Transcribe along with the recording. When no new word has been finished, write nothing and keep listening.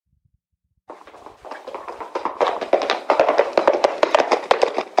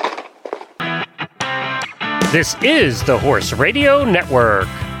This is the Horse Radio Network.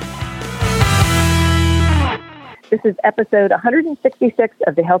 This is episode 166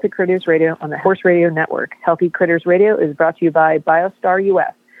 of the Healthy Critters Radio on the Horse Radio Network. Healthy Critters Radio is brought to you by BioStar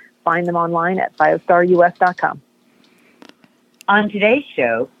US. Find them online at biostarus.com. On today's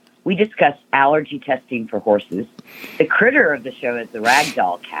show, we discuss allergy testing for horses. The critter of the show is the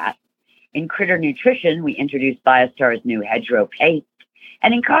ragdoll cat. In Critter Nutrition, we introduce BioStar's new hedgerow paste.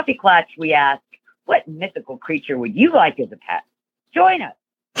 And in Coffee Klatch, we ask, what mythical creature would you like as a pet? Join us.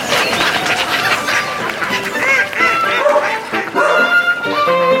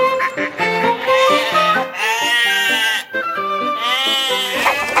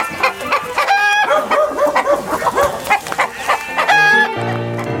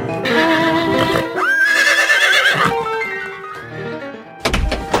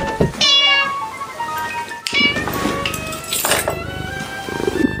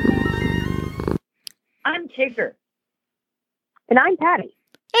 I'm Tigger. And I'm Patty.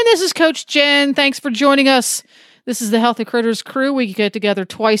 And this is Coach Jen. Thanks for joining us. This is the Healthy Critters crew. We get together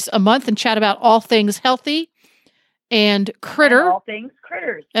twice a month and chat about all things healthy and critter. And all things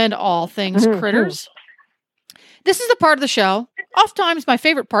critters. And all things critters. This is the part of the show, oftentimes my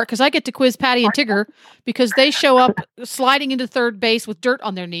favorite part, because I get to quiz Patty and Tigger because they show up sliding into third base with dirt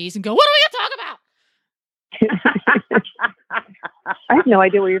on their knees and go, what are we going to talk about? I have no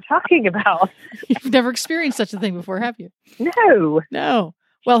idea what you're talking about. You've never experienced such a thing before, have you? No.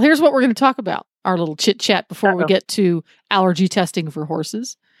 Well, here's what we're going to talk about. Our little chit chat before we get to allergy testing for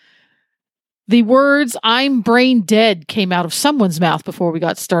horses. The words "I'm brain dead" came out of someone's mouth before we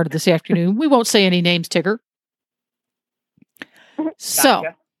got started this afternoon. We won't say any names, Tigger. So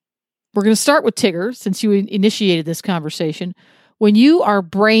we're going to start with Tigger, since you initiated this conversation. When you are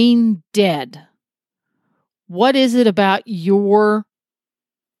brain dead, what is it about your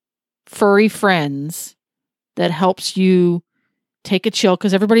furry friends that helps you take a chill?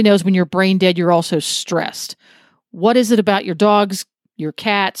 Because everybody knows when you're brain dead, you're also stressed. What is it about your dogs, your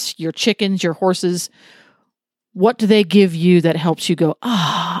cats, your chickens, your horses? What do they give you that helps you go,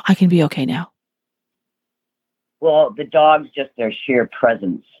 I can be okay now? Well, the dogs, just their sheer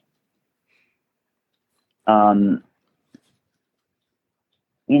presence.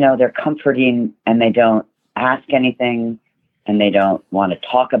 They're comforting, and they don't ask anything, and they don't want to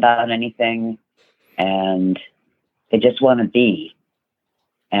talk about anything, and they just want to be.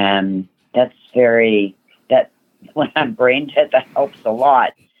 And that when I'm brain dead, that helps a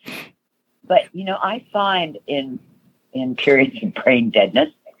lot. But, I find in periods of brain deadness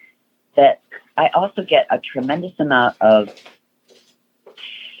that I also get a tremendous amount of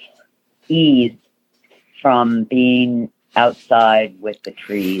ease from being outside with the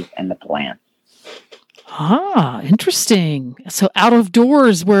trees and the plants. Ah, interesting. So out of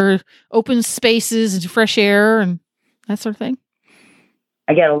doors where open spaces and fresh air and that sort of thing?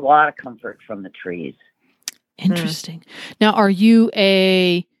 I get a lot of comfort from the trees. Interesting. Now, are you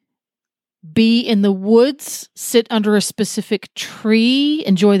a bee in the woods, sit under a specific tree,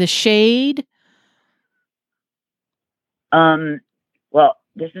 enjoy the shade? Well,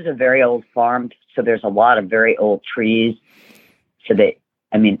 this is a very old farm, so there's a lot of very old trees. So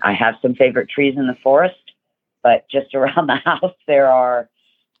I have some favorite trees in the forest, but just around the house, there are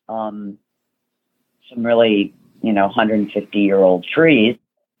some really, 150-year-old trees.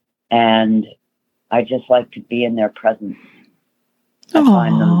 And I just like to be in their presence. I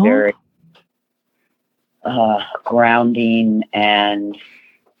find them very grounding, and,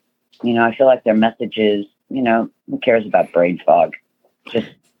 I feel like their message is, who cares about brain fog?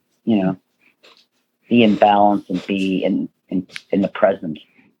 Just, be in balance and be in the present.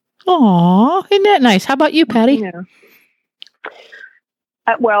 Aw, isn't that nice? How about you, Patty? Yeah.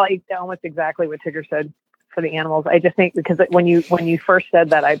 Almost exactly what Tigger said for the animals. I just think because when you first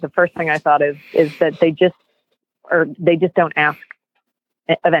said that, the first thing I thought is that they just don't ask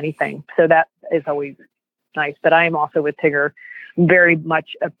of anything. So that is always nice. But I am also with Tigger, very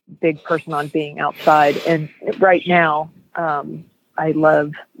much a big person on being outside. And right now, I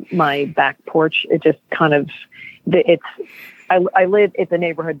love my back porch. It just kind of, I live, it's a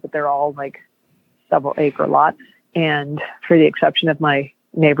neighborhood, but they're all like several acre lots. And for the exception of my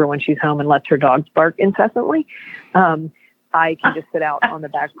neighbor when she's home and lets her dogs bark incessantly, I can just sit out on the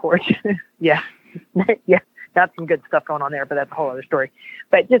back porch. Yeah. Got some good stuff going on there, but that's a whole other story.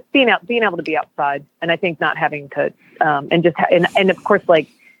 But just being able to be outside. And I think not having to, and of course, like,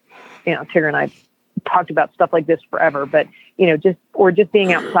 Tigger and I talked about stuff like this forever, but just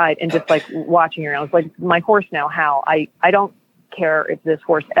being outside and just like watching around. It's like my horse now, Hal. I don't care if this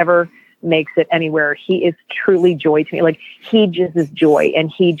horse ever makes it anywhere. He is truly joy to me. Like, he just is joy.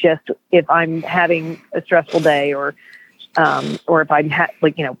 And he just, if I'm having a stressful day or if I'm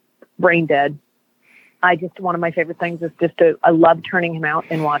brain dead, one of my favorite things is I love turning him out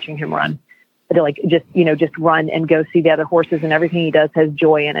and watching him run. But just run and go see the other horses, and everything he does has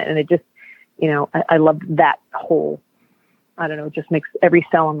joy in it. And it just, I love that whole, I don't know, it just makes every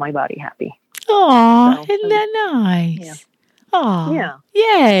cell in my body happy. Aw, isn't that nice? Yeah. Aw, yeah.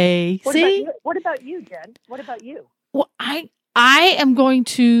 Yay. See? What about you, Jen? What about you? Well, I am going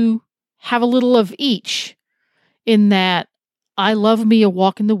to have a little of each, in that I love me a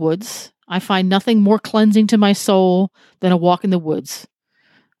walk in the woods. I find nothing more cleansing to my soul than a walk in the woods.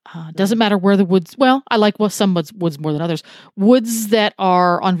 Doesn't matter where the woods. Well, I like some woods more than others. Woods that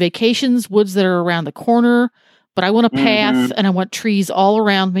are on vacations, woods that are around the corner. But I want a path, and I want trees all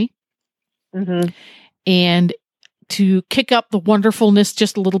around me. Mm-hmm. And to kick up the wonderfulness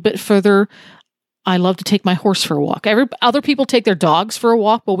just a little bit further, I love to take my horse for a walk. Other people take their dogs for a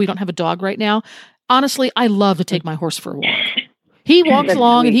walk. Well, we don't have a dog right now. Honestly, I love to take my horse for a walk. He walks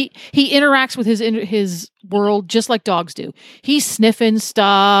along and he interacts with his world just like dogs do. He's sniffing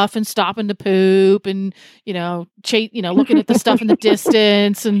stuff and stopping to poop and looking at the stuff in the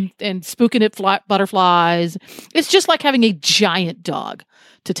distance and spooking at butterflies. It's just like having a giant dog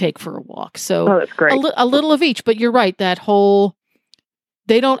to take for a walk. So that's great. A little of each. But you're right. That whole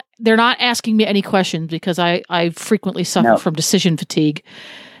they're not asking me any questions, because I frequently suffer from decision fatigue.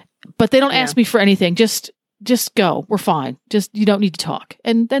 But they don't ask me for anything. Just go. We're fine. Just, you don't need to talk.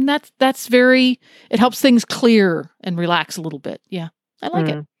 And then that's it helps things clear and relax a little bit. Yeah. I like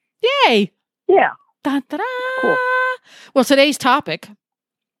it. Yay. Yeah. Da, da, da. Cool. Well, today's topic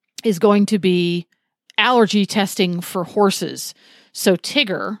is going to be allergy testing for horses. So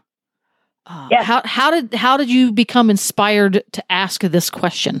Tigger, Yes. how did you become inspired to ask this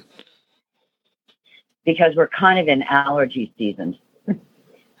question? Because we're kind of in allergy season.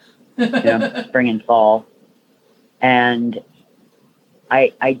 Spring and fall. And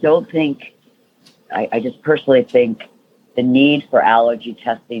I don't think, I just personally think the need for allergy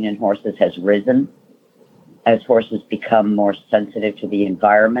testing in horses has risen as horses become more sensitive to the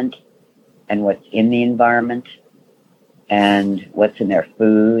environment and what's in the environment and what's in their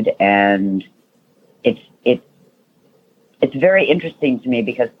food. And it's very interesting to me,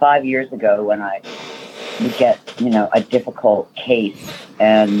 because 5 years ago, when I would get, a difficult case,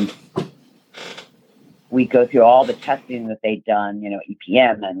 and we go through all the testing that they've done,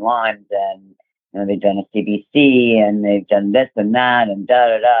 EPM and Lyme's, and they've done a CBC, and they've done this and that, and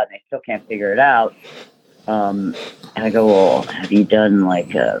and they still can't figure it out. And I go, well, have you done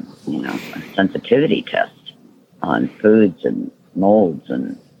like a sensitivity test on foods and molds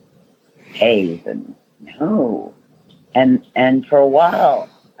and haze? And no. And for a while,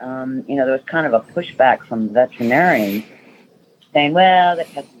 there was kind of a pushback from veterinarians saying, well, the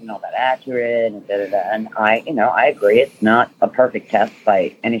test isn't all that accurate, and And I agree. It's not a perfect test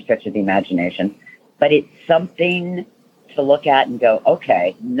by any stretch of the imagination, but it's something to look at and go,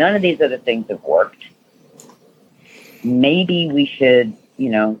 okay, none of these other things have worked. Maybe we should,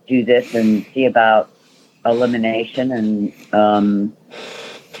 do this and see about elimination and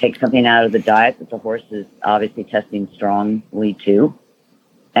take something out of the diet that the horse is obviously testing strongly to,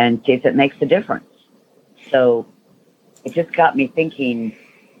 and see if it makes a difference. So it just got me thinking.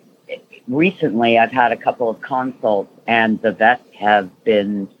 Recently, I've had a couple of consults, and the vets have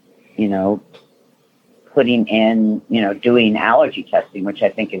been, putting in, doing allergy testing, which I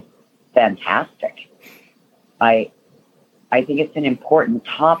think is fantastic. I think it's an important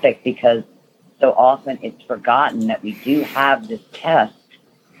topic, because so often it's forgotten that we do have this test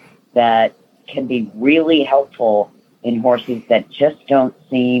that can be really helpful in horses that just don't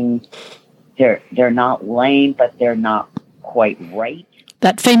seem, they're not lame, but they're not quite right.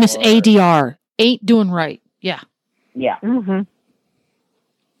 That famous ADR, ain't doing right. Yeah. Yeah. Mm-hmm.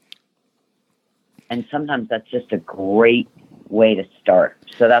 And sometimes that's just a great way to start.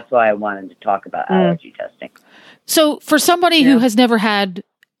 So that's why I wanted to talk about allergy testing. So for somebody who has never had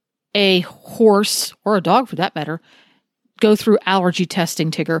a horse, or a dog for that matter, go through allergy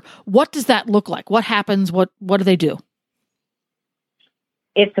testing, Tigger, what does that look like? What happens? What do they do?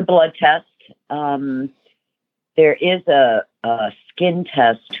 It's a blood test. There is a skin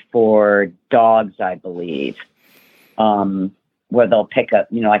test for dogs, I believe, where they'll pick up,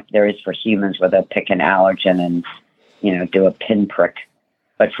 like there is for humans, where they'll pick an allergen and, do a pinprick.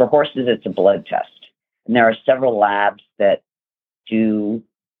 But for horses, it's a blood test. And there are several labs that do,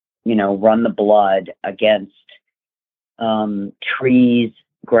 run the blood against trees,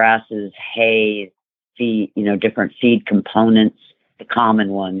 grasses, hay, feed, different feed components, the common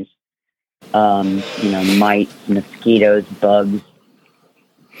ones. mites, mosquitoes, bugs.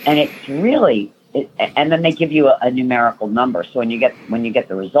 And it's really, and then they give you a numerical number. So when you get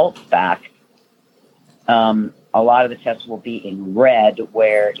the results back, a lot of the tests will be in red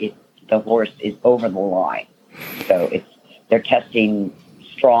where the horse is over the line. So they're testing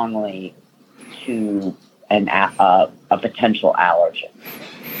strongly to a potential allergen.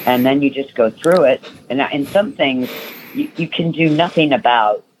 And then you just go through it. And in some things, you can do nothing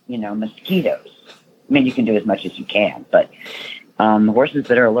about, mosquitoes. I mean, you can do as much as you can, but horses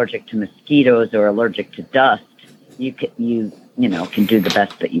that are allergic to mosquitoes or allergic to dust, you can do the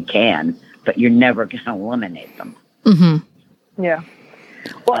best that you can, but you're never going to eliminate them. Mm-hmm. Yeah.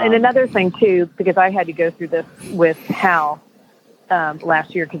 Well, and another thing too, because I had to go through this with Hal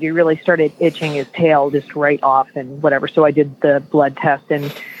last year, because he really started itching his tail just right off and whatever. So I did the blood test,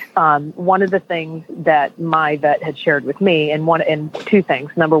 and one of the things that my vet had shared with me, and two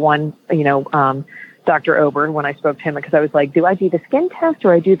things. Number one, Dr. Ober, when I spoke to him, because I was like, do I do the skin test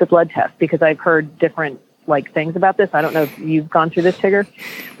or I do the blood test? Because I've heard different things about this. I don't know if you've gone through this, Tigger,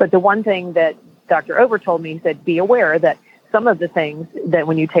 but the one thing that Dr. Ober told me, he said, be aware that some of the things that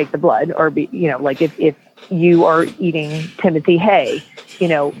when you take the blood, or if you are eating Timothy hay,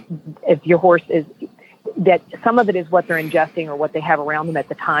 if your horse is, that some of it is what they're ingesting or what they have around them at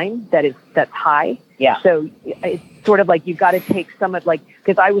the time that's high. Yeah. So it's sort of like you've got to take some of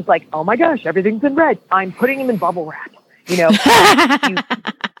because I was like, oh my gosh, everything's in red. I'm putting them in bubble wrap. You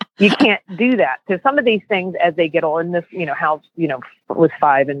can't do that. So some of these things as they get older, and this, Hal, was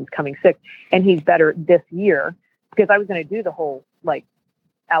 5 and coming 6, and he's better this year, because I was going to do the whole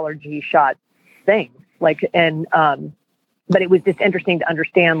allergy shot thing. But it was just interesting to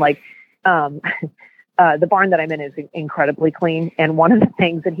understand, the barn that I'm in is incredibly clean. And one of the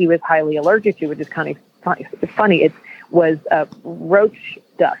things that he was highly allergic to, which is kind of funny, was roach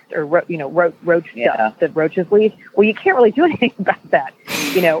dust, or roach dust that roaches leave. Well, you can't really do anything about that,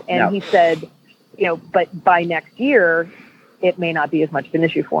 and no. He said, but by next year, it may not be as much of an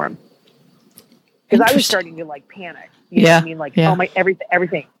issue for him. Because I was starting to panic. You know what I mean? Oh my,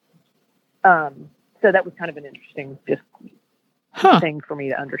 everything. So that was kind of an interesting thing for me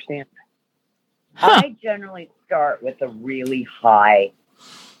to understand. I generally start with the really high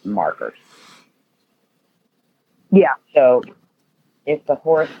markers. Yeah. So if the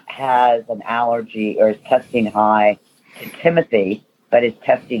horse has an allergy or is testing high to Timothy, but is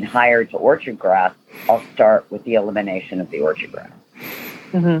testing higher to orchard grass, I'll start with the elimination of the orchard grass.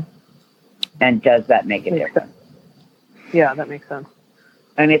 Mm-hmm. And does that make a difference? Yeah, that makes sense.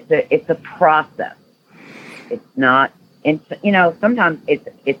 And it's a process. It's not, sometimes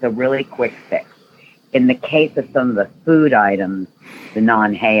it's a really quick fix. In the case of some of the food items, the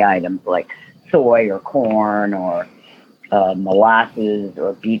non-hay items like soy or corn or molasses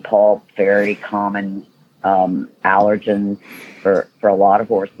or beet pulp, very common allergens for a lot of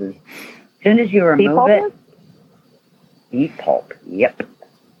horses. As soon as you remove beet pulp, yep.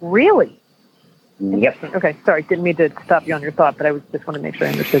 Really? Yep. Okay, sorry, didn't mean to stop you on your thought, but I just want to make sure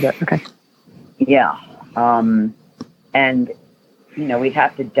I understood that. Okay. Yeah. And, we'd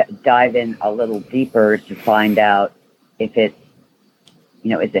have to dive in a little deeper to find out if it's,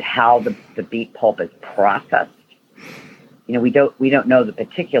 is it how the beet pulp is processed? We don't know the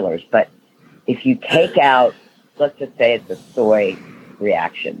particulars, but if you take out, let's just say it's a soy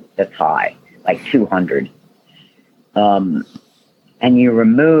reaction that's high, like 200, and you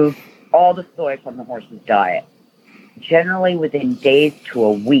remove all the soy from the horse's diet, generally within days to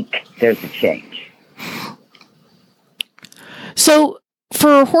a week, there's a change. So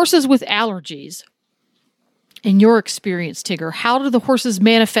for horses with allergies, in your experience, Tigger, how do the horses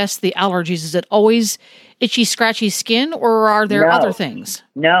manifest the allergies? Is it always itchy, scratchy skin, or are there other things?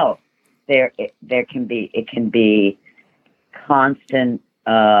 No, there can be constant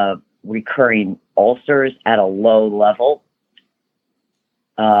recurring ulcers at a low level.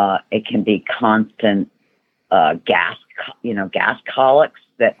 It can be constant gas colics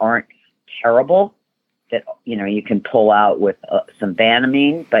that aren't terrible, that you can pull out with some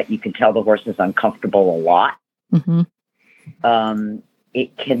Banamine, but you can tell the horse is uncomfortable a lot. Mm-hmm.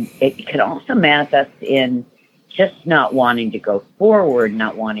 It can also manifest in just not wanting to go forward,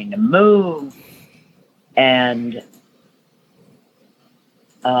 not wanting to move, and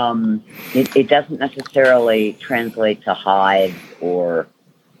it doesn't necessarily translate to hives or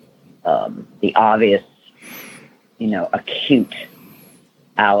the obvious, acute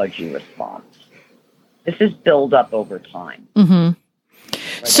allergy response. This is build up over time. Mm-hmm.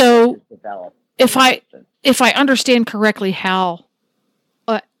 So if I understand correctly how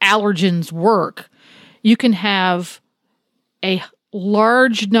allergens work, you can have a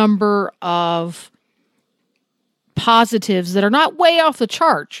large number of positives that are not way off the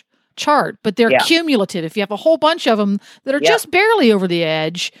chart, but they're cumulative. If you have a whole bunch of them that are just barely over the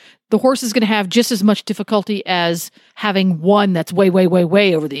edge, the horse is going to have just as much difficulty as having one that's way, way, way,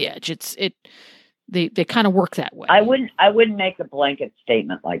 way over the edge. They kind of work that way. I wouldn't make a blanket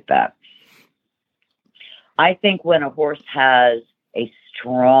statement like that. I think when a horse has a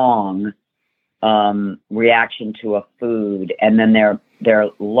strong reaction to a food, and then there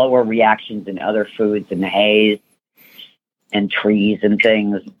are lower reactions in other foods and hays and trees and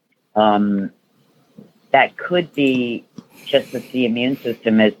things, that could be just that the immune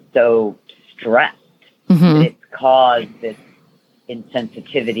system is so stressed that it's caused this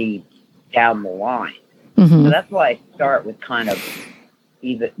insensitivity down the line. So that's why I start with kind of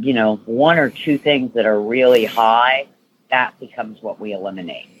either, one or two things that are really high. That becomes what we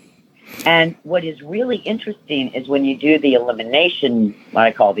eliminate. And what is really interesting is when you do the elimination, what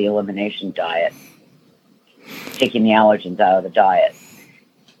I call the elimination diet, taking the allergens out of the diet.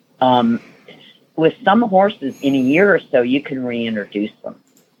 With some horses, in a year or so, you can reintroduce them.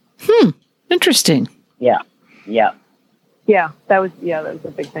 Interesting. Yeah, that was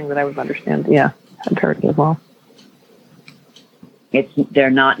a big thing that I was understanding. Yeah, I've heard as well. It's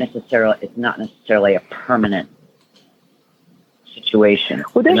not necessarily a permanent situation.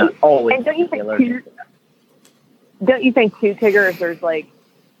 Well, don't you think too, Tigger, if there's like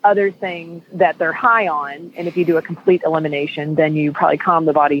other things that they're high on, and if you do a complete elimination, then you probably calm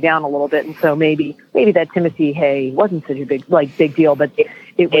the body down a little bit, and so maybe that Timothy hay wasn't such a big deal, but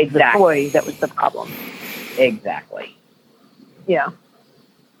it was the soy that was the problem. Exactly. Yeah.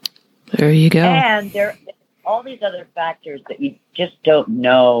 There you go. And there are all these other factors that you just don't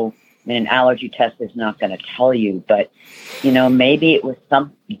know. I mean, an allergy test is not going to tell you, but, maybe it was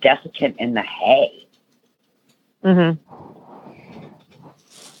some desiccant in the hay. And,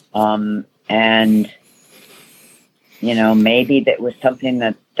 maybe that was something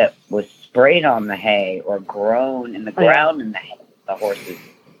that was sprayed on the hay or grown in the ground in the hay the horse is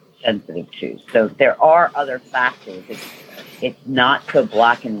sensitive to. So there are other factors. It's not so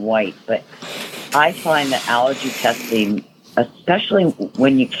black and white, but I find that allergy testing, especially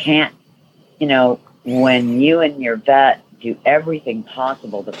when you can't, when you and your vet do everything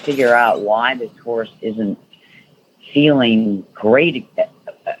possible to figure out why this horse isn't feeling great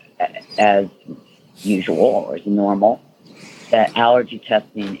as usual or as normal, that allergy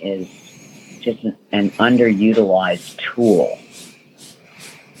testing is just an underutilized tool.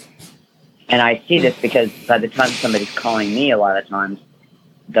 And I see this because by the time somebody's calling me, a lot of times,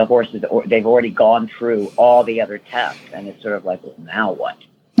 the horses, they've already gone through all the other tests, and it's sort of like, well, now what?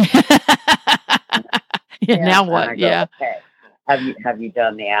 Now what? Go, okay, have you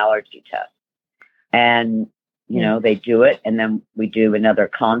done the allergy test? And they do it, and then we do another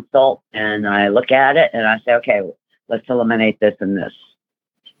consult, and I look at it, and I say, okay, let's eliminate this and this,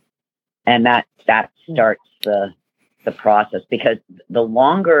 and that starts the process, because the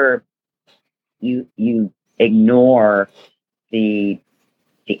longer you ignore the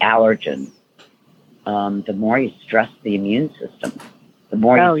allergen, the more you stress the immune system. The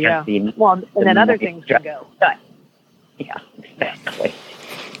more you stress the immune system. And then other things can go. Yeah, exactly.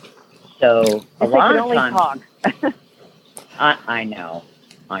 So a lot of times, I know.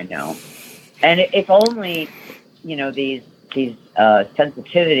 And if only, these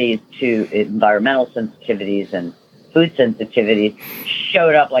sensitivities to environmental sensitivities and food sensitivities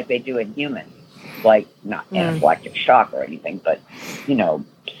showed up like they do in humans, like not anaphylactic shock or anything, but,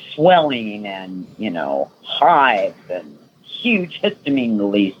 swelling and, hives and huge histamine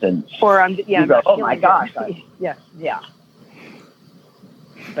release. And oh my gosh. Yeah.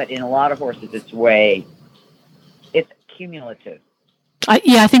 But in a lot of horses, it's cumulative.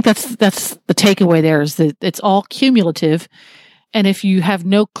 I think that's the takeaway there, is that it's all cumulative. And if you have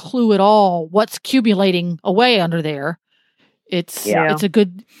no clue at all what's accumulating away under there, it's a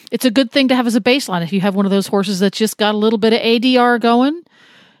good thing to have as a baseline. If you have one of those horses that's just got a little bit of ADR going,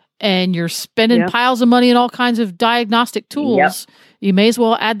 and you're spending piles of money on all kinds of diagnostic tools, you may as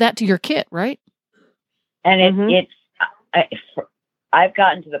well add that to your kit, right? And I've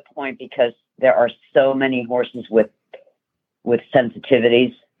gotten to the point, because there are so many horses with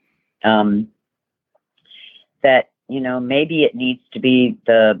sensitivities, that, maybe it needs to be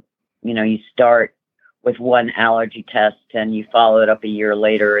you start with one allergy test and you follow it up a year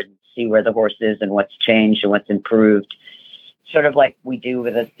later and see where the horse is and what's changed and what's improved. Sort of like we do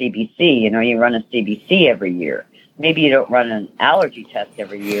with a CBC, you run a CBC every year. Maybe you don't run an allergy test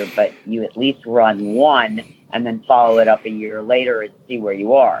every year, but you at least run one and then follow it up a year later and see where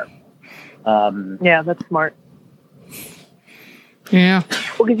you are. That's smart. Yeah.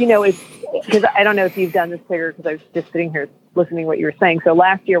 Well, because because I don't know if you've done this, Tigger, because I was just sitting here listening to what you were saying. So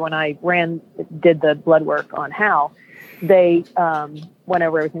last year when I did the blood work on Hal, they went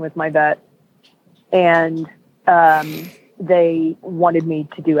over everything with my vet, and they wanted me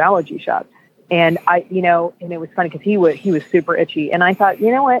to do allergy shots. And and it was funny because he was super itchy, and I thought,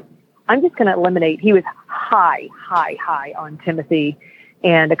 you know what, I'm just going to eliminate. He was high on Timothy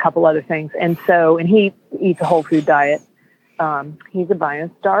and a couple other things, and he eats a whole food diet. He's a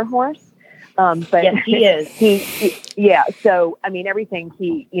BioStar horse. But yes, he is. So, I mean, everything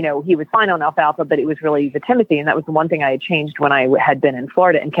he was fine on alfalfa, but it was really the Timothy. And that was the one thing I had changed when I had been in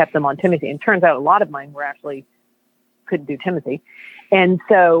Florida and kept them on Timothy. And it turns out a lot of mine couldn't do Timothy. And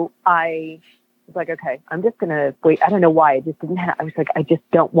so I was like, okay, I'm just going to wait. I don't know why. I was like, I just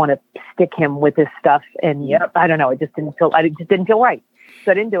don't want to stick him with this stuff. And I don't know. I just didn't feel right.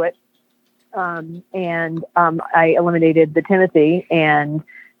 So I didn't do it. I eliminated the Timothy and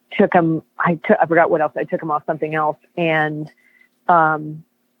took him. I forgot what else. I took him off something else, and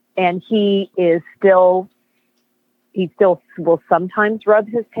he still will sometimes rub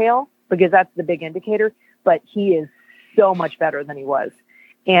his tail because that's the big indicator. But he is so much better than he was,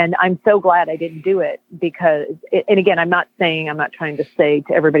 and I'm so glad I didn't do it because. And again, I'm not trying to say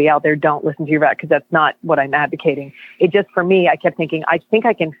to everybody out there, don't listen to your vet, because that's not what I'm advocating. It just, for me, I kept thinking, I think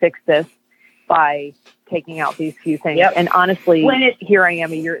I can fix this by taking out these few things. Yep. And honestly, here I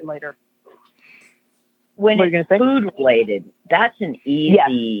am a year later. When it's food related, that's an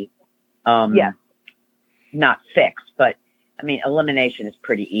easy, not fix, but I mean, elimination is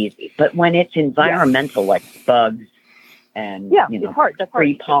pretty easy. But when it's environmental, like bugs and, it's hard. That's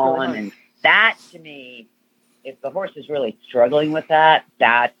free pollen, really, and that, to me, if the horse is really struggling with that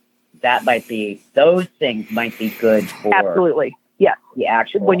might be, those things might be good for. Absolutely. Yes. The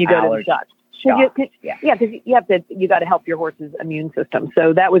actual when you go to the shots. Because you got to help your horse's immune system.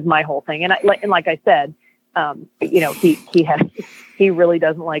 So that was my whole thing. And like I said, he really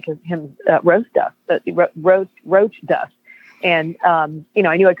doesn't like him roach dust. And I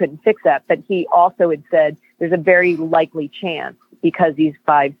knew I couldn't fix that, but he also had said there's a very likely chance, because he's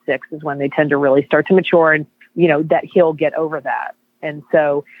 5-6 is when they tend to really start to mature, and that he'll get over that. And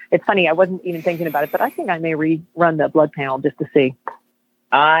so it's funny, I wasn't even thinking about it, but I think I may rerun the blood panel just to see.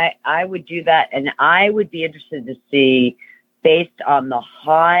 I would do that, and I would be interested to see, based on the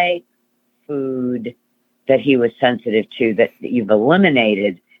high food that he was sensitive to, that you've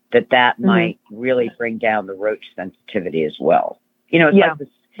eliminated, that might really bring down the roach sensitivity as well. It's like the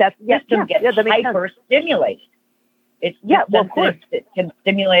system gets hyper-stimulated. It's it can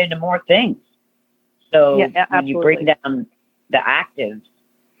stimulate into more things. So when you bring down the actives,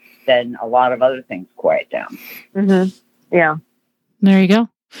 then a lot of other things quiet down. Mm-hmm. Yeah. There you go.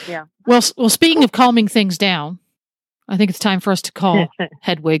 Yeah. Well, speaking of calming things down, I think it's time for us to call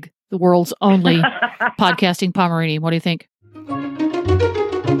Hedwig, the world's only podcasting Pomeranian. What do you think?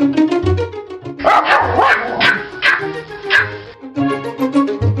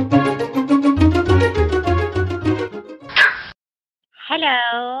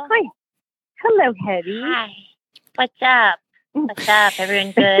 Hello. Hi. Hello, Hetty. Hi. What's up? What's up?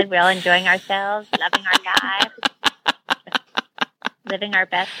 Everyone good? We're all enjoying ourselves, loving our lives. Living our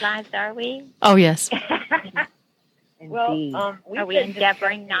best lives, are we? Oh, yes. Well, are we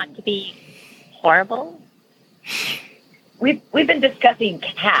endeavoring not to be horrible? We've been discussing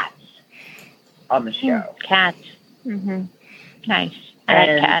cats on the show. Cats. Mm-hmm. Nice. I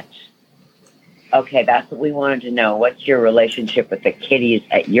like cats. Okay, that's what we wanted to know. What's your relationship with the kitties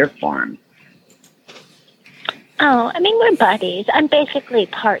at your farm? Oh, I mean, we're buddies. I'm basically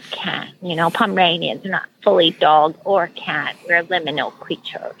part cat. Pomeranians are not fully dog or cat. We're liminal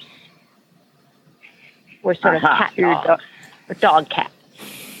creatures. We're sort of cat dogs, or dog cats.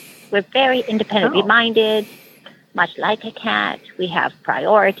 We're very independently minded, much like a cat. We have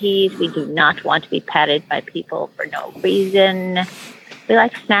priorities. We do not want to be petted by people for no reason. We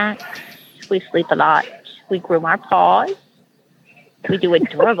like snacks. We sleep a lot. We groom our paws. We do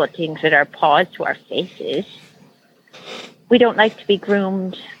adorable things with our paws to our faces. We don't like to be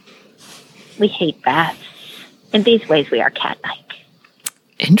groomed. We hate baths. In these ways, we are cat-like.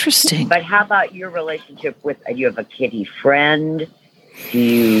 Interesting. But how about your relationship with, do you have a kitty friend? Do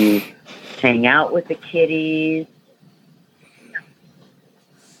you hang out with the kitties?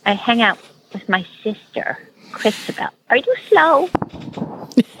 I hang out with my sister, Christabel. Are you slow?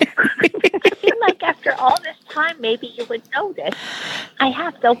 I feel like after all this time, maybe you would notice. I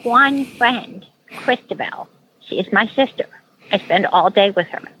have the one friend, Christabel. She is my sister. I spend all day with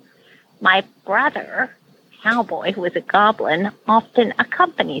her. My brother, Cowboy, who is a goblin, often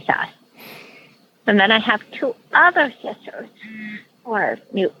accompanies us. And then I have 2 other sisters who are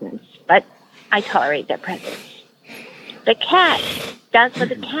mutants, but I tolerate their presence. The cat does what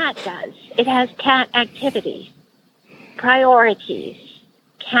the cat does. It has cat activity, priorities,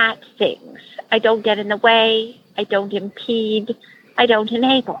 cat things. I don't get in the way. I don't impede. I don't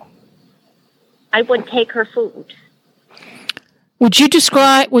enable. I wouldn't take her food. Would you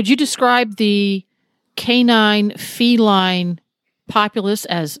describe the canine feline populace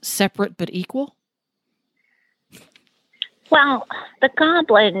as separate but equal? Well, the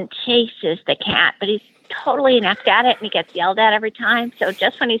goblin chases the cat, but he's totally inept at it, and he gets yelled at every time. So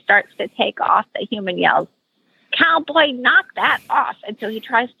just when he starts to take off, the human yells, "Cowboy, knock that off!" And so he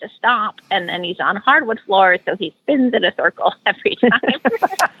tries to stop, and then he's on hardwood floors, so he spins in a circle every time.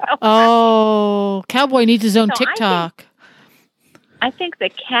 Oh, Cowboy needs his own TikTok. I think the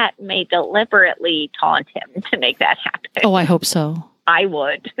cat may deliberately taunt him to make that happen. Oh, I hope so. I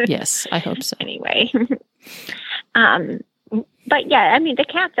would. Yes, I hope so. Anyway. But yeah, I mean, the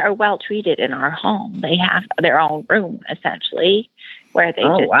cats are well treated in our home. They have their own room, essentially, where they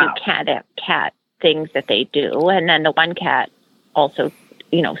do cat things that they do. And then the one cat also,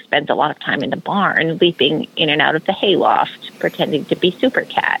 spends a lot of time in the barn, leaping in and out of the hayloft, pretending to be Super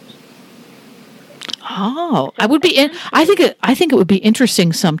Cat. Oh, I think it would be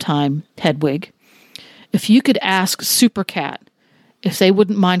interesting sometime, Hedwig, if you could ask Super Cat if they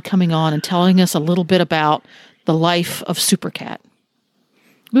wouldn't mind coming on and telling us a little bit about the life of Super Cat.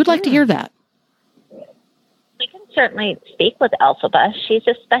 We would like to hear that. We can certainly speak with Elphaba. She's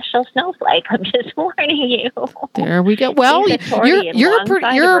a special snowflake. I'm just warning you. There we go. Well, you're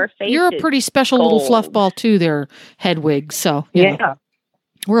a pretty special little fluff ball too, there, Hedwig. So you know,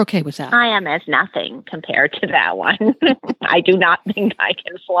 we're okay with that. I am as nothing compared to that one. I do not think I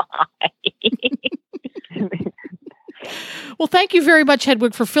can fly. Well, thank you very much,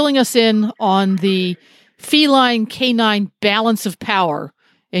 Hedwig, for filling us in on the feline canine balance of power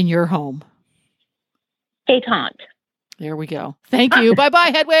in your home. Détente. There we go. Thank you. Bye-bye,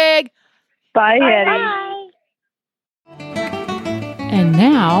 Hedwig. Bye, Bye. And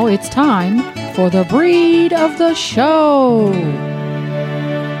now it's time for the breed of the show.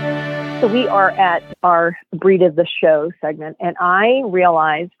 So we are at our breed of the show segment, and I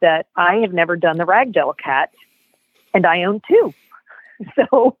realized that I have never done the ragdoll cat, and I own 2.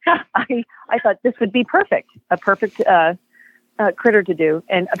 So I thought this would be a perfect critter to do.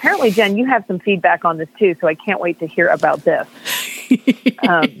 And apparently, Jen, you have some feedback on this too, so I can't wait to hear about this.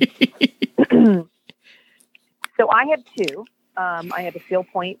 So I have 2. I have a Seal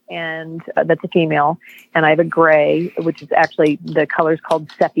Point, and that's a female, and I have a gray, which is actually, the color is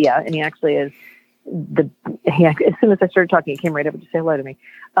called sepia, and he actually is as soon as I started talking, he came right over to say hello to me.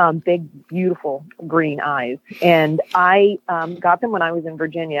 Big, beautiful green eyes. And I got them when I was in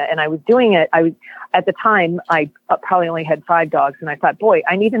Virginia, and I was doing it. At the time, I probably only had 5 dogs, and I thought, boy,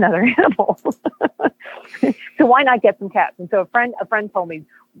 I need another animal. So why not get some cats? And so a friend told me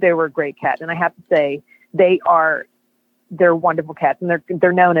they were a great cat, and I have to say they're wonderful cats, and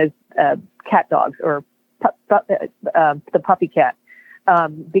they're known as cat dogs, or the puppy cat.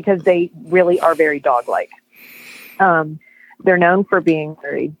 Because they really are very dog-like. They're known for being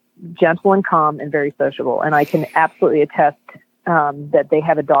very gentle and calm and very sociable. And I can absolutely attest that they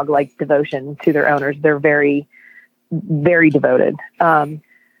have a dog-like devotion to their owners. They're very, very devoted.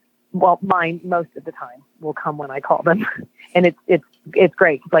 Well, mine most of the time will come when I call them, and it's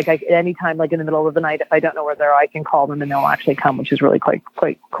great. Like anytime, like in the middle of the night, if I don't know where they are, I can call them and they'll actually come, which is really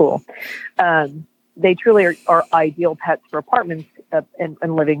quite cool. They truly are ideal pets for apartments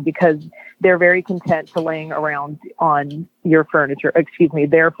and living, because they're very content to laying around on their furniture. They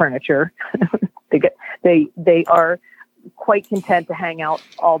are quite content to hang out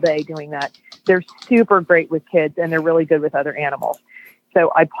all day doing that. They're super great with kids, and they're really good with other animals.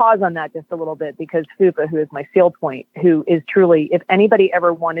 So I pause on that just a little bit, because Fupa, who is my Seal Point, who is truly, if anybody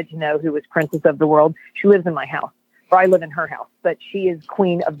ever wanted to know who was princess of the world, she lives in my house. Or I live in her house, but she is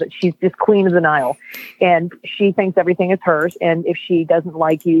she's just queen of the Nile, and she thinks everything is hers. And if she doesn't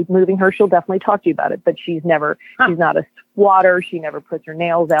like you moving her, she'll definitely talk to you about it. But she's not a swatter. She never puts her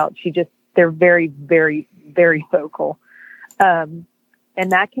nails out. They're very, very, very vocal. And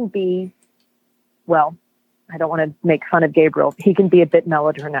that can be, well, I don't want to make fun of Gabriel. He can be a bit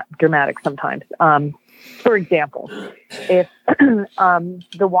melodramatic sometimes. For example, if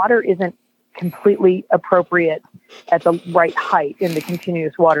the water isn't completely appropriate at the right height in the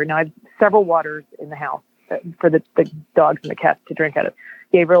continuous water. Now, I have several waters in the house for the dogs and the cats to drink out of.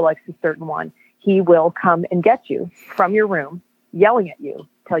 Gabriel likes a certain one. He will come and get you from your room, yelling at you,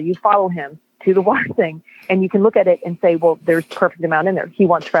 till you follow him to the water thing. And you can look at it and say, well, there's perfect amount in there. He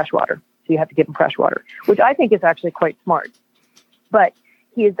wants fresh water. So so you have to give him fresh water, which I think is actually quite smart. But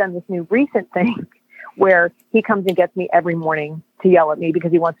he has done this new recent thing where he comes and gets me every morning to yell at me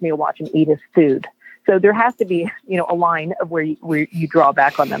because he wants me to watch him eat his food. So there has to be, a line of where you draw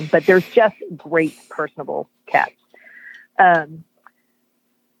back on them. But there's just great personable cats.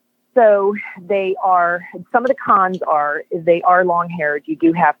 So they are, some of the cons are, they are long haired. You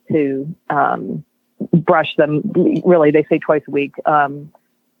do have to brush them. Really, they say twice a week,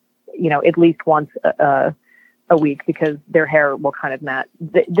 at least once a week, because their hair will kind of mat.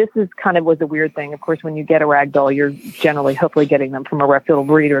 This is kind of was a weird thing. Of course, when you get a ragdoll, you're generally hopefully getting them from a reputable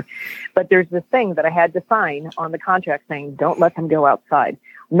breeder. But there's this thing that I had to sign on the contract saying, don't let them go outside.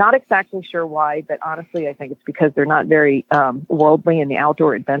 Not exactly sure why, but honestly, I think it's because they're not very worldly in the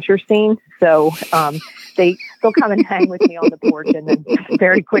outdoor adventure scene. So they'll come and hang with me on the porch and then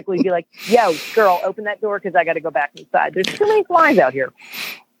very quickly be like, yo, girl, open that door because I got to go back inside. There's too many flies out here.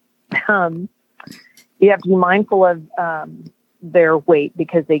 You have to be mindful of their weight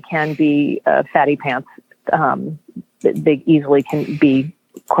because they can be fatty pants. They easily can be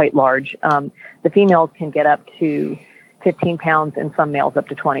quite large. The females can get up to 15 pounds and some males up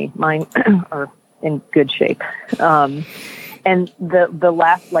to 20. Mine are in good shape. And the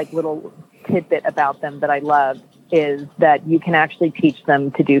last little tidbit about them that I love is that you can actually teach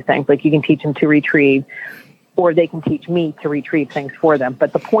them to do things. Like you can teach them to retrieve, or they can teach me to retrieve things for them.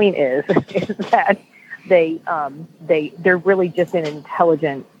 But the point is that they're really just an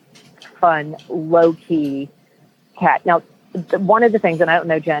intelligent, fun, low-key cat. Now, one of the things, and I don't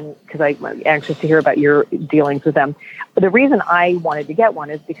know, Jen, because I'm anxious to hear about your dealings with them, but the reason I wanted to get one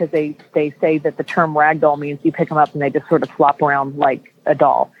is because they say that the term ragdoll means you pick them up and they just sort of flop around like a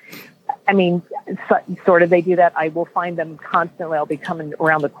doll. I mean, sort of they do that. I will find them constantly. I'll be coming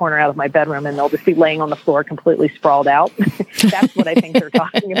around the corner out of my bedroom and they'll just be laying on the floor completely sprawled out. That's what I think they're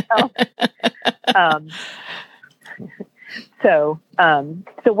talking about. So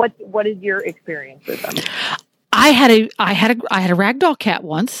what is your experience with them? I had a ragdoll cat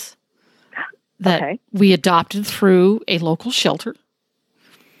once that we adopted through a local shelter.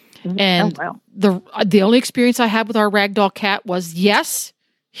 And the only experience I had with our ragdoll cat was, yes,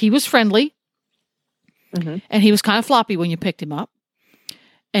 he was friendly, and he was kind of floppy when you picked him up,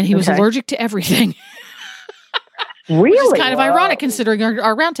 and he was allergic to everything. Really? Which is kind of ironic considering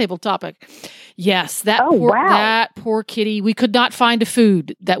our roundtable topic. Yes, that poor kitty. We could not find a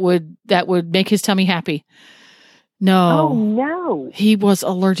food that would make his tummy happy. No. Oh no. He was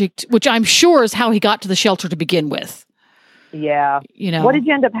allergic to, which I'm sure is how he got to the shelter to begin with. Yeah. What did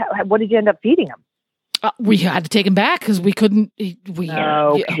you end up feeding him? We had to take him back because we couldn't. You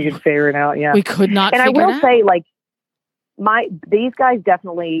could figure it out. Yeah, we could not. And I will say, these guys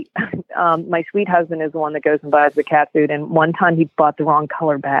definitely. My sweet husband is the one that goes and buys the cat food, and one time he bought the wrong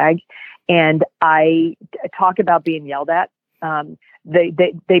color bag, and I talk about being yelled at. They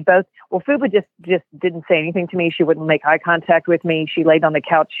both. Well, Fuba just didn't say anything to me. She wouldn't make eye contact with me. She laid on the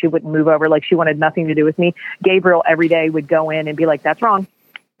couch. She wouldn't move over. Like she wanted nothing to do with me. Gabriel every day would go in and be like, "That's wrong.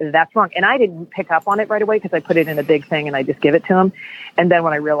 That's wrong." And I didn't pick up on it right away because I put it in a big thing and I just give it to him. And then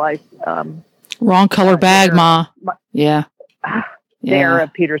when I realized, wrong color bag, Ma. Yeah. They're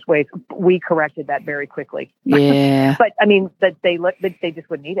of Peter's ways. We corrected that very quickly. Yeah. But I mean, that they just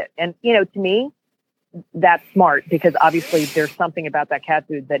wouldn't eat it. And to me, that's smart because obviously there's something about that cat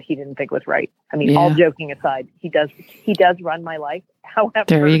food that he didn't think was right. I mean, all joking aside, he does run my life. However,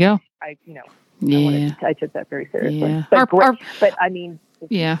 there you go. I took that very seriously. Yeah. But I mean,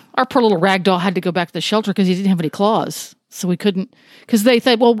 yeah, our poor little ragdoll had to go back to the shelter because he didn't have any claws, so we couldn't. Because they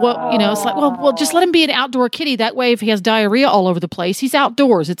said, it's like, well, just let him be an outdoor kitty. That way, if he has diarrhea all over the place, he's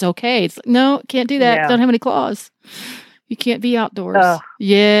outdoors. It's okay. It's like, no, can't do that. Don't have any claws. You can't be outdoors.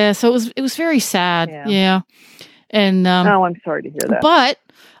 Yeah, so it was very sad. Yeah. And I'm sorry to hear that. But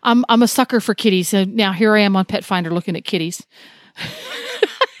I'm a sucker for kitties. So now here I am on Pet Finder looking at kitties.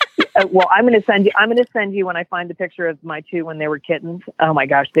 Well, I'm going to send you when I find the picture of my two when they were kittens. Oh my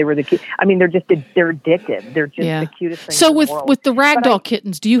gosh, they were the cute. I mean, they're addictive. They're just the cutest things. So in the world. with the ragdoll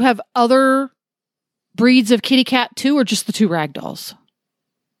kittens, do you have other breeds of kitty cat too, or just the two ragdolls?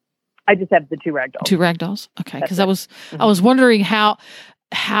 I just have the two ragdolls. Two ragdolls, okay. Because I was wondering how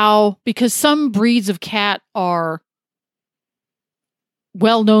because some breeds of cat are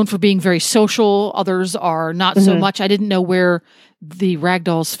well known for being very social, others are not so much. I didn't know where the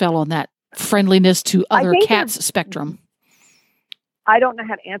ragdolls fell on that friendliness to other cats spectrum. I don't know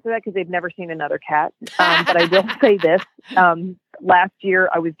how to answer that because they've never seen another cat. But I will say this. Last year,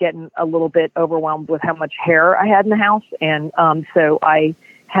 I was getting a little bit overwhelmed with how much hair I had in the house. And so I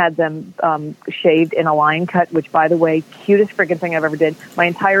had them shaved in a line cut, which, by the way, cutest freaking thing I've ever did. My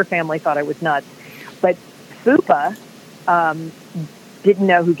entire family thought I was nuts. But Fupa didn't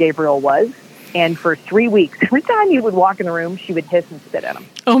know who Gabriel was. And for 3 weeks, every time he would walk in the room, she would hiss and spit at him.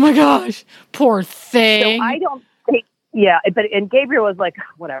 Oh, my gosh. Poor thing. So I don't think, and Gabriel was like,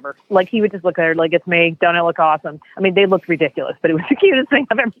 whatever. Like, he would just look at her like, it's me. Don't I look awesome? I mean, they looked ridiculous, but it was the cutest thing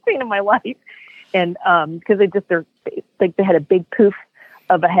I've ever seen in my life. And because they had a big poof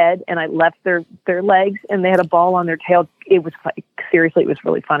of a head, and I left their legs, and they had a ball on their tail. It was like, seriously, it was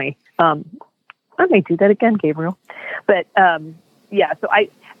really funny. I may do that again, Gabriel. But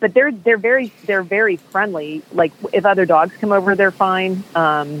but they're very friendly. Like, if other dogs come over, they're fine.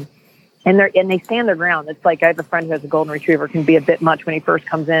 And they stand their ground. It's like, I have a friend who has a golden retriever, can be a bit much when he first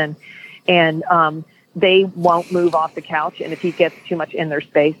comes in, and they won't move off the couch. And if he gets too much in their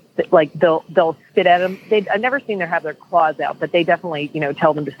space, like they'll spit at him. I've never seen them have their claws out, but they definitely,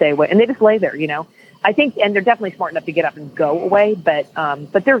 tell them to stay away, and they just lay there, I think, and they're definitely smart enough to get up and go away, but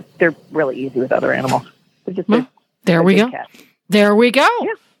they're really easy with other animals. There we go. Cat. There we go.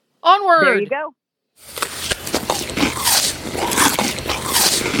 Yeah. Onward. There you go.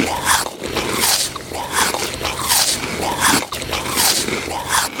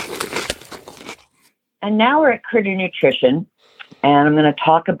 And now we're at Critter Nutrition, and I'm going to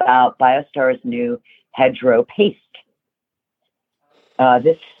talk about BioStar's new Hedgerow Paste.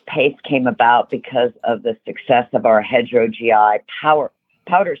 This paste came about because of the success of our Hedgerow GI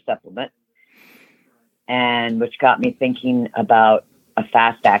powder supplement, and which got me thinking about a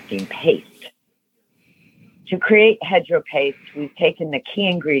fast-acting paste. To create Hedgerow Paste, we've taken the key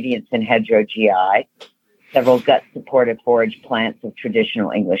ingredients in Hedgerow GI, several gut-supportive forage plants of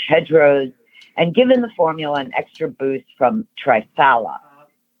traditional English hedgerows, and given the formula an extra boost from Triphala.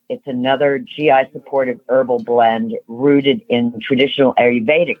 It's another GI-supportive herbal blend rooted in traditional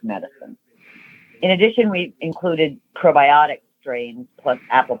Ayurvedic medicine. In addition, we included probiotic strains plus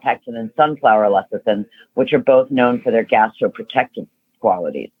apopectin and sunflower lecithin, which are both known for their gastroprotective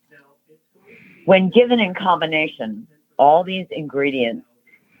qualities. When given in combination, all these ingredients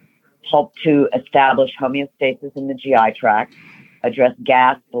help to establish homeostasis in the GI tract, address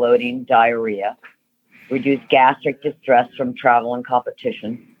gas, bloating, diarrhea, reduce gastric distress from travel and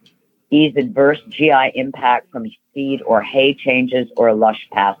competition, ease adverse GI impact from feed or hay changes or lush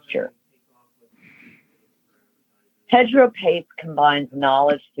pasture. Hedgerow Paste combines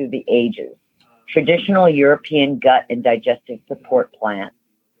knowledge through the ages, traditional European gut and digestive support plant,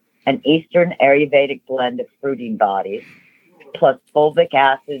 an Eastern Ayurvedic blend of fruiting bodies, plus fulvic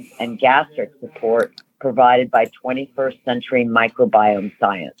acid and gastric support provided by 21st century microbiome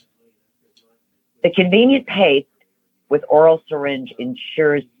science. The convenient paste with oral syringe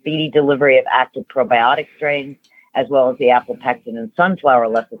ensures speedy delivery of active probiotic strains, as well as the apopectin and sunflower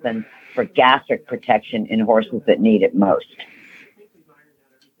lecithin for gastric protection in horses that need it most.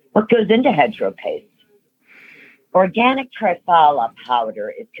 What goes into Hedgerow Paste? Organic Triphala powder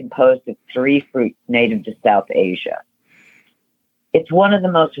is composed of 3 fruits native to South Asia. It's one of the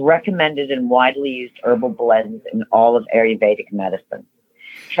most recommended and widely used herbal blends in all of Ayurvedic medicine.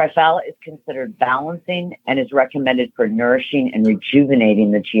 Triphala is considered balancing and is recommended for nourishing and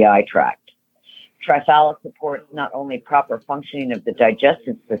rejuvenating the GI tract. Triphala supports not only proper functioning of the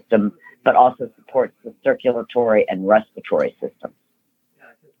digestive system, but also supports the circulatory and respiratory system.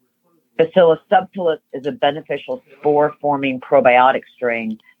 Bacillus subtilis is a beneficial spore-forming probiotic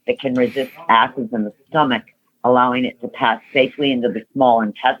strain that can resist acids in the stomach, allowing it to pass safely into the small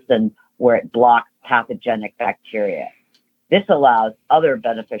intestine where it blocks pathogenic bacteria. This allows other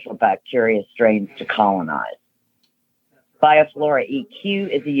beneficial bacteria strains to colonize. BioFlora EQ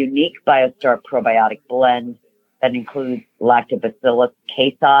is a unique BioStar probiotic blend that includes Lactobacillus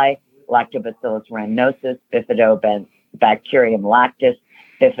casei, Lactobacillus rhamnosus, Bifidobacterium lactis,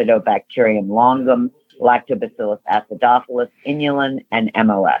 Bifidobacterium longum, Lactobacillus acidophilus, inulin, and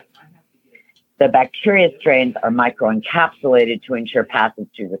MOS. The bacteria strains are microencapsulated to ensure passage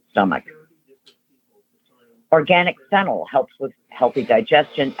through the stomach. Organic fennel helps with healthy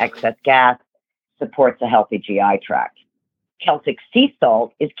digestion, excess gas, supports a healthy GI tract. Celtic sea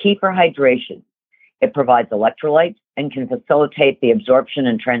salt is key for hydration. It provides electrolytes and can facilitate the absorption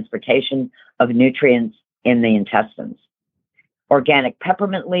and transportation of nutrients in the intestines. Organic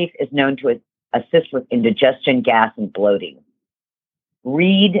peppermint leaf is known to assist with indigestion, gas, and bloating.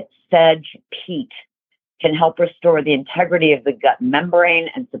 Reed sedge peat can help restore the integrity of the gut membrane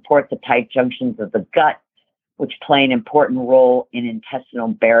and support the tight junctions of the gut, which play an important role in intestinal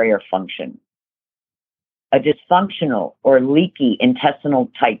barrier function. A dysfunctional or leaky intestinal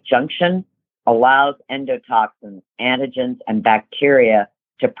tight junction allows endotoxins, antigens, and bacteria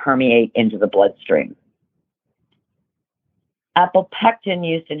to permeate into the bloodstream. Apopectin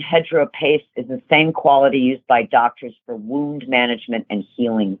used in hedgerow paste is the same quality used by doctors for wound management and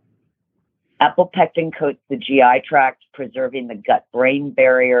healing. Apopectin coats the GI tract, preserving the gut-brain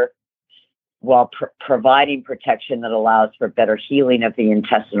barrier while providing protection that allows for better healing of the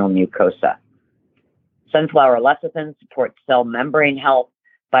intestinal mucosa. Sunflower lecithin supports cell membrane health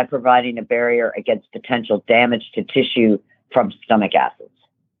by providing a barrier against potential damage to tissue from stomach acids.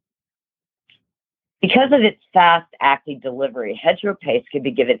 Because of its fast-acting delivery, hedgerow paste can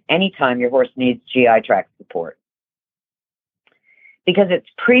be given anytime your horse needs GI tract support. Because it's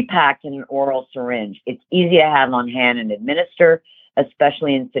pre-packed in an oral syringe, it's easy to have on hand and administer,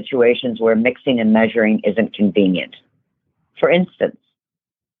 especially in situations where mixing and measuring isn't convenient. For instance,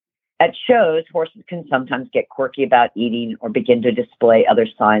 at shows, horses can sometimes get quirky about eating or begin to display other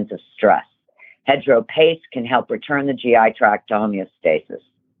signs of stress. Hedgerow paste can help return the GI tract to homeostasis.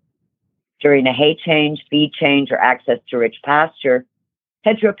 During a hay change, feed change, or access to rich pasture,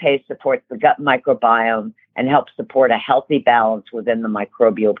 hedgerow paste supports the gut microbiome and helps support a healthy balance within the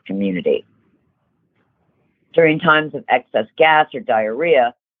microbial community. During times of excess gas or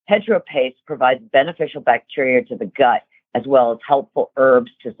diarrhea, hedgerow paste provides beneficial bacteria to the gut as well as helpful herbs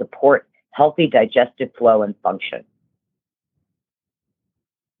to support healthy digestive flow and function.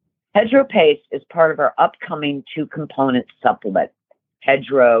 Hedgerow paste is part of our upcoming 2-component supplement,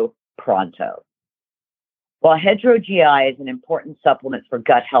 Hedgerow Pronto. While Hedgerow GI is an important supplement for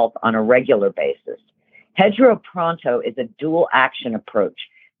gut health on a regular basis, Hedgerow Pronto is a dual action approach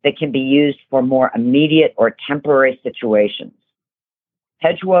that can be used for more immediate or temporary situations.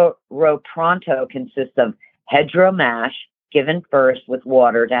 Hedgerow Pronto consists of hedgerow mash, given first with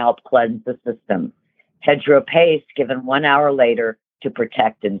water to help cleanse the system, hedgerow paste, given 1 hour later to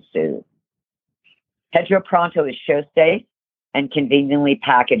protect and soothe. Hedgerow Pronto is show safe and conveniently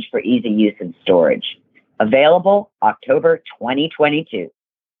packaged for easy use and storage. Available October 2022.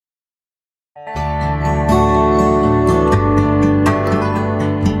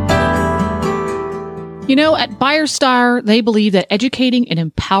 You know, at BioStar, they believe that educating and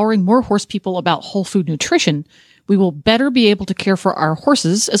empowering more horse people about whole food nutrition, we will better be able to care for our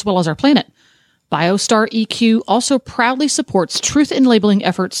horses as well as our planet. BioStar EQ also proudly supports truth in labeling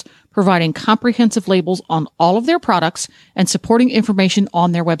efforts, providing comprehensive labels on all of their products and supporting information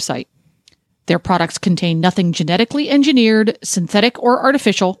on their website. Their products contain nothing genetically engineered, synthetic, or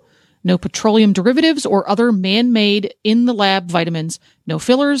artificial, no petroleum derivatives or other man-made in-the-lab vitamins, no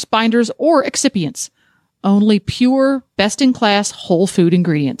fillers, binders, or excipients. Only pure, best-in-class whole food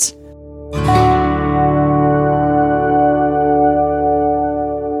ingredients.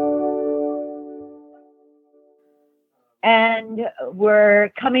 And we're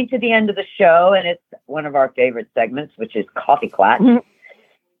coming to the end of the show, and it's one of our favorite segments, which is Coffee Clat. Mm-hmm.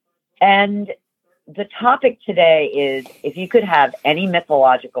 And the topic today is, if you could have any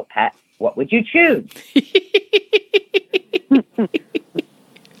mythological pet, what would you choose?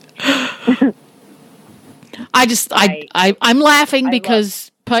 I'm laughing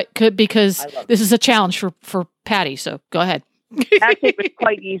because this is a challenge for Patty. So go ahead. Actually, it was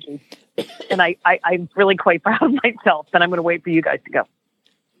quite easy, and I'm really quite proud of myself. And I'm going to wait for you guys to go.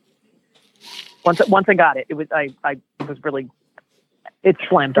 Once I got it, I was really, it's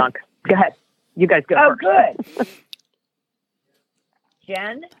slam dunk. Go ahead, you guys go. Oh, first. Good.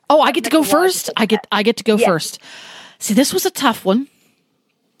 Jen? Oh, I get to go first. I get to go first. See, this was a tough one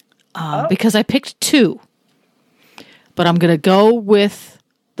because I picked two. But I'm going to go with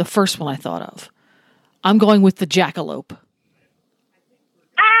the first one I thought of. I'm going with the jackalope.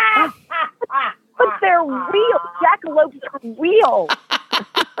 But they're real. Jackalopes are real.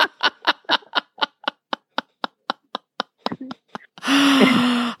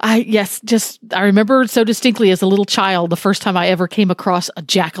 I remember so distinctly as a little child the first time I ever came across a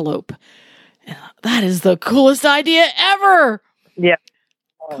jackalope. That is the coolest idea ever. Yeah.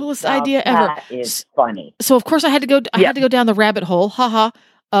 Coolest idea ever. That is funny. So of course I had to go down the rabbit hole,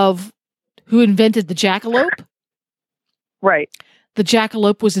 of who invented the jackalope. Right. The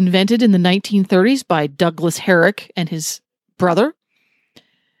jackalope was invented in the 1930s by Douglas Herrick and his brother.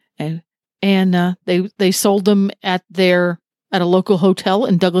 And they sold them at a local hotel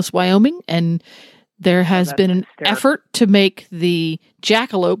in Douglas, Wyoming, and there has been an effort to make the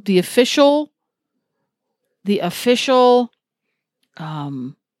jackalope the official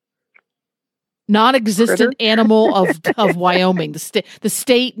non-existent animal of Wyoming, the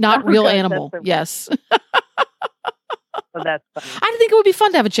state not real animal. Yes. So that's funny. I think it would be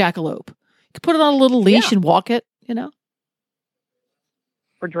fun to have a jackalope. You could put it on a little leash and walk it,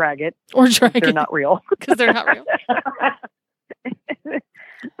 Or drag it. Or drag it. They're not real. Because they're not real.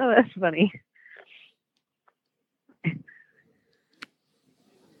 Oh, that's funny.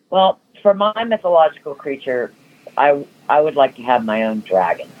 Well, for my mythological creature, I would like to have my own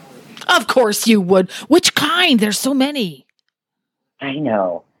dragon. Of course you would. Which kind? There's so many. I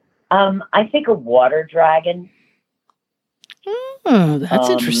know. I think a water dragon. Oh, that's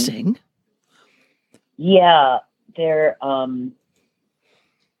interesting. Yeah, they're.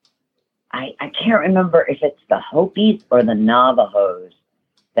 I can't remember if it's the Hopis or the Navajos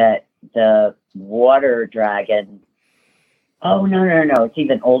that the water dragon. Oh, no. It's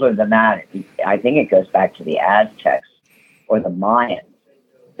even older than that. I think it goes back to the Aztecs or the Mayans.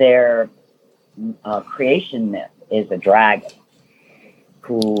 Their creation myth is a dragon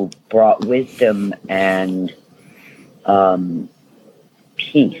who brought wisdom and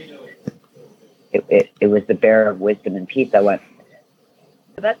peace. It was the bearer of wisdom and peace. I went,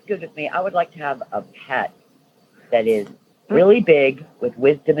 so that's good with me. I would like to have a pet that is really big with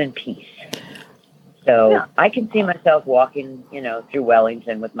wisdom and peace. So yeah. I can see myself walking, through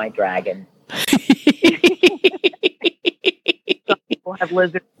Wellington with my dragon. Some people have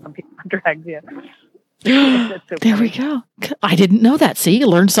lizards, some people have dragons. Yeah. So there we go. I didn't know that. See, you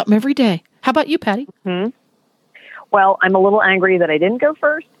learn something every day. How about you, Patty? Mm-hmm. Well, I'm a little angry that I didn't go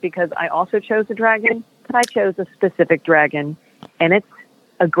first because I also chose a dragon, but I chose a specific dragon, and it's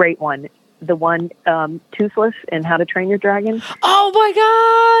a great one. The one Toothless in How to Train Your Dragon. Oh my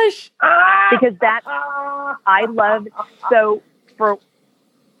gosh! Because that I loved. So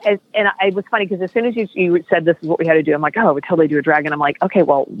and it was funny because as soon as you said this is what we had to do, I'm like, oh, I would totally do a dragon. I'm like, okay,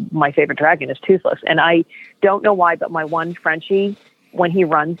 well, my favorite dragon is Toothless, and I don't know why, but my one Frenchie, when he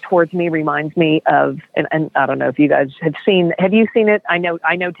runs towards me, reminds me of, and I don't know if you guys have you seen it? I know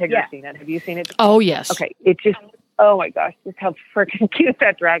Tigger's seen it. Have you seen it? Oh yes. Okay, it's just, oh my gosh, just how freaking cute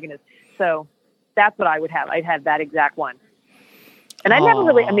that dragon is. So that's what I would have. I'd have that exact one. And I never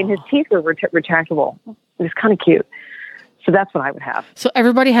really, his teeth were retractable. It was kind of cute. So that's what I would have. So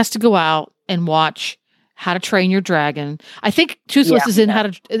everybody has to go out and watch How to Train Your Dragon. I think Toothless is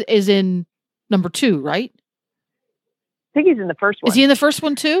in number 2, right? I think he's in the first one. Is he in the first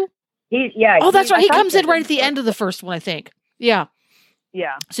one too? Oh, that's right. He comes in right at the end of the first one, I think. Yeah.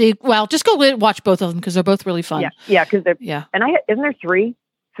 Yeah. So just go watch both of them because they're both really fun. Yeah. Because they're. Yeah. And isn't there 3?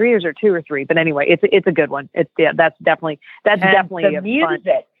 3 or 2 or 3? But anyway, it's a good one. That's definitely the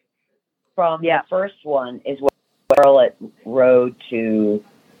music from the first one is what Charlotte rode to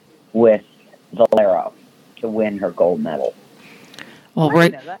with Valero to win her gold medal. Well,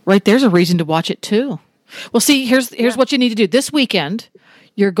 right there's a reason to watch it too. Well, see, here's what you need to do. This weekend,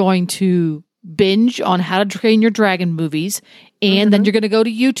 you're going to binge on How to Train Your Dragon movies, and then you're going to go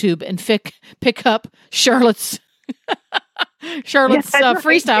to YouTube and pick up Charlotte's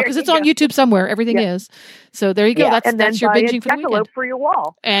freestyle because it's on YouTube somewhere. Everything is. So there you go. That's your binging for the weekend. For your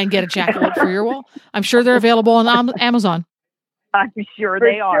wall. And get a jackalope for your wall. I'm sure they're available on Amazon. I'm sure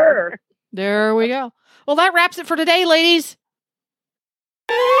they are. There we go. Well, that wraps it for today, ladies.